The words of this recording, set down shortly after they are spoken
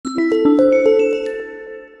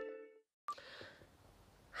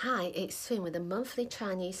Hi, it's Swin with a monthly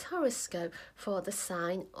Chinese horoscope for the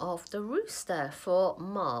sign of the rooster for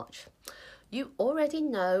March. You already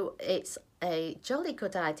know it's a jolly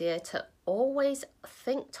good idea to always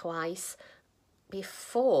think twice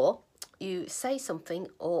before you say something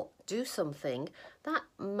or do something that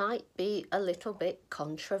might be a little bit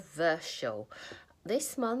controversial.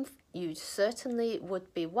 This month, you certainly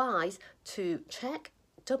would be wise to check,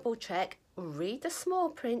 double check, read the small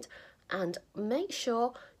print, and make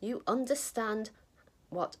sure you understand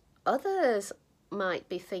what others might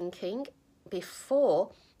be thinking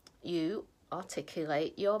before you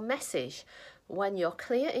articulate your message. When you're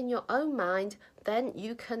clear in your own mind, then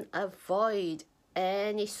you can avoid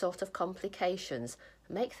any sort of complications.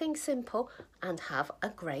 Make things simple and have a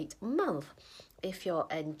great month. If you're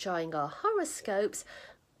enjoying our horoscopes,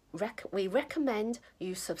 we recommend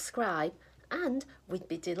you subscribe, and we'd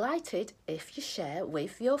be delighted if you share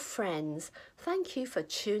with your friends. Thank you for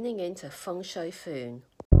tuning in to Feng Shui Foon.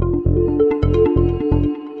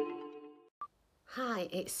 Hi,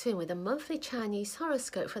 it's Swin with a monthly Chinese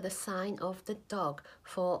horoscope for the sign of the dog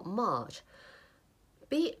for March.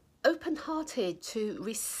 Be open-hearted to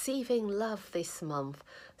receiving love this month.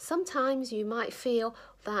 Sometimes you might feel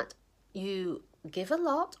that you give a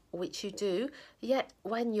lot, which you do, yet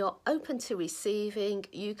when you're open to receiving,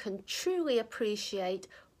 you can truly appreciate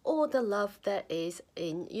all the love there is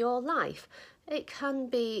in your life. It can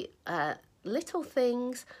be little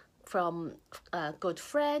things from good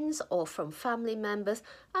friends or from family members,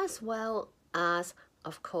 as well as,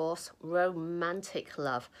 of course, romantic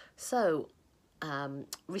love. So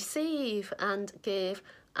receive and give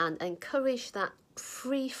and encourage that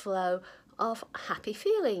free flow of happy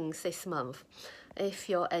feelings this month. If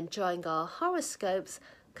you're enjoying our horoscopes,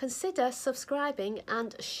 consider subscribing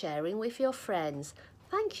and sharing with your friends.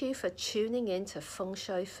 Thank you for tuning in to Feng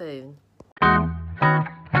Shui Foon. Hi,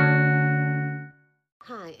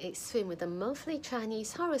 it's Swin with a monthly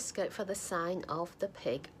Chinese horoscope for the sign of the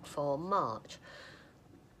pig for March.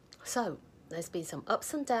 So, there's been some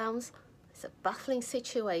ups and downs, it's a baffling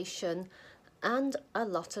situation, and a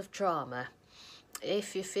lot of drama.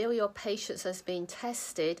 If you feel your patience has been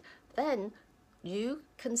tested, then you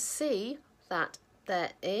can see that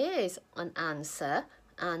there is an answer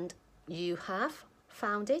and you have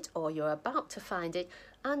found it or you're about to find it,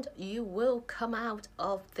 and you will come out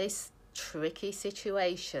of this tricky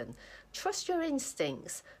situation. Trust your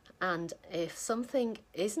instincts, and if something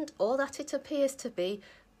isn't all that it appears to be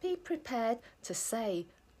prepared to say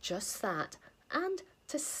just that, and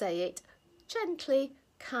to say it gently,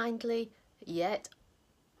 kindly, yet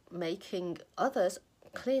making others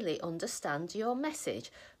clearly understand your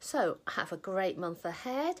message. So have a great month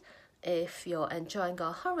ahead. If you're enjoying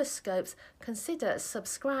our horoscopes, consider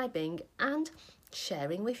subscribing and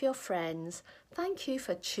sharing with your friends. Thank you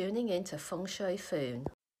for tuning in to Feng Shui Foon.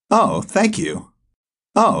 Oh, thank you.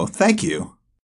 Oh, thank you.